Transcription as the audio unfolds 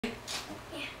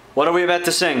What are we about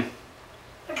to sing?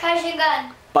 Percussion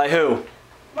gun. By who?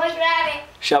 White Rabbit.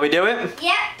 Shall we do it?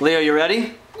 Yep. Leo, you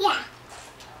ready? Yeah.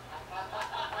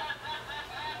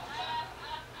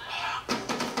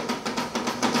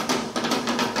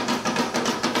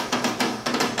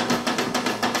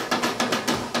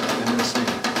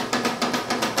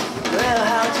 Well,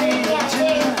 how do you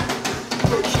do?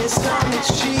 A kiss on the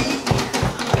cheek.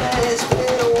 It's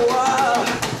been a while.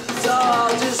 It's all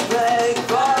just black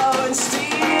ball and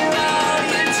steal all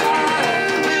your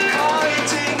time. You call it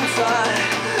dignified.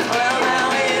 Well, now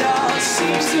it all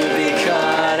seems to be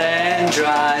cut and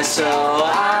dry. So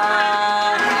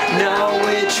I know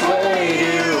which way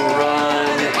to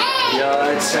run.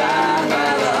 Your time,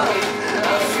 my love.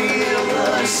 I feel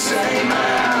the same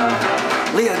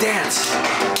now. Leo, dance.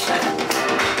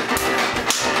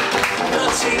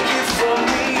 Take it from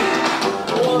me.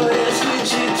 What else did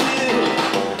you do?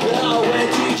 Oh, where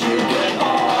did you get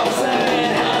off?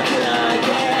 And how can I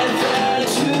get there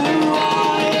too?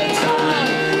 All the time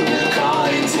you call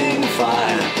it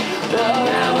dignified. But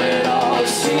now it all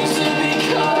seems to be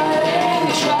cut and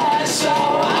dry. So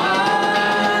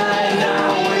I know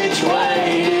which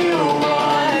way to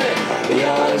run.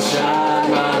 Your time,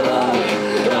 my love.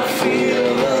 I feel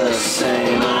the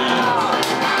same now.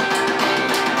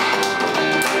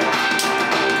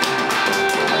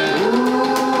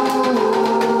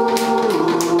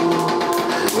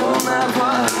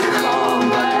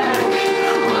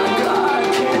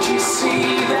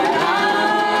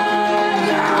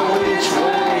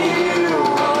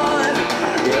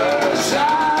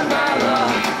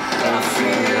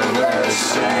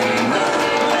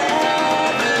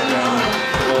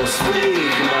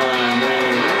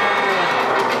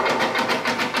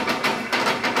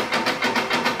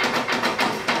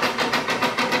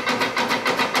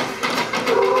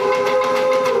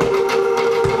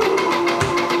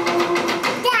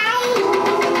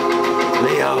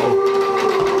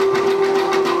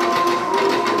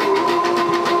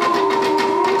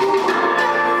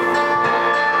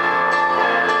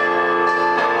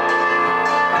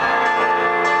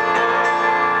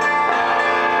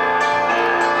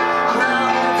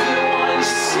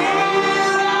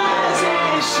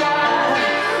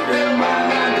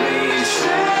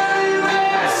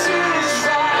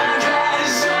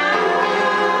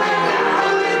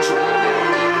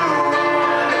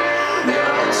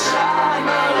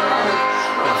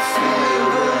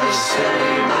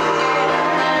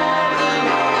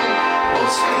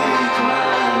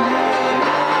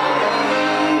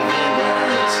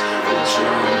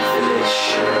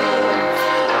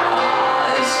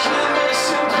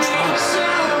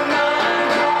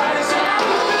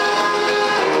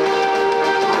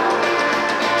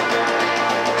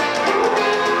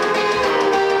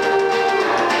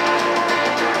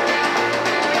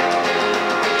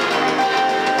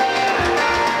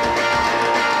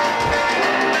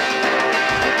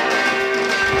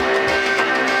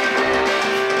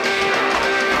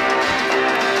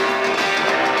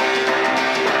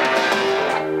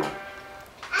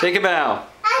 Take a bow.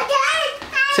 Again.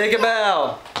 Take a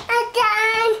bow.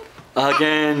 Again.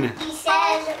 Again. He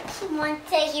says he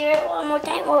wants to hear it one more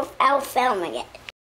time without filming it.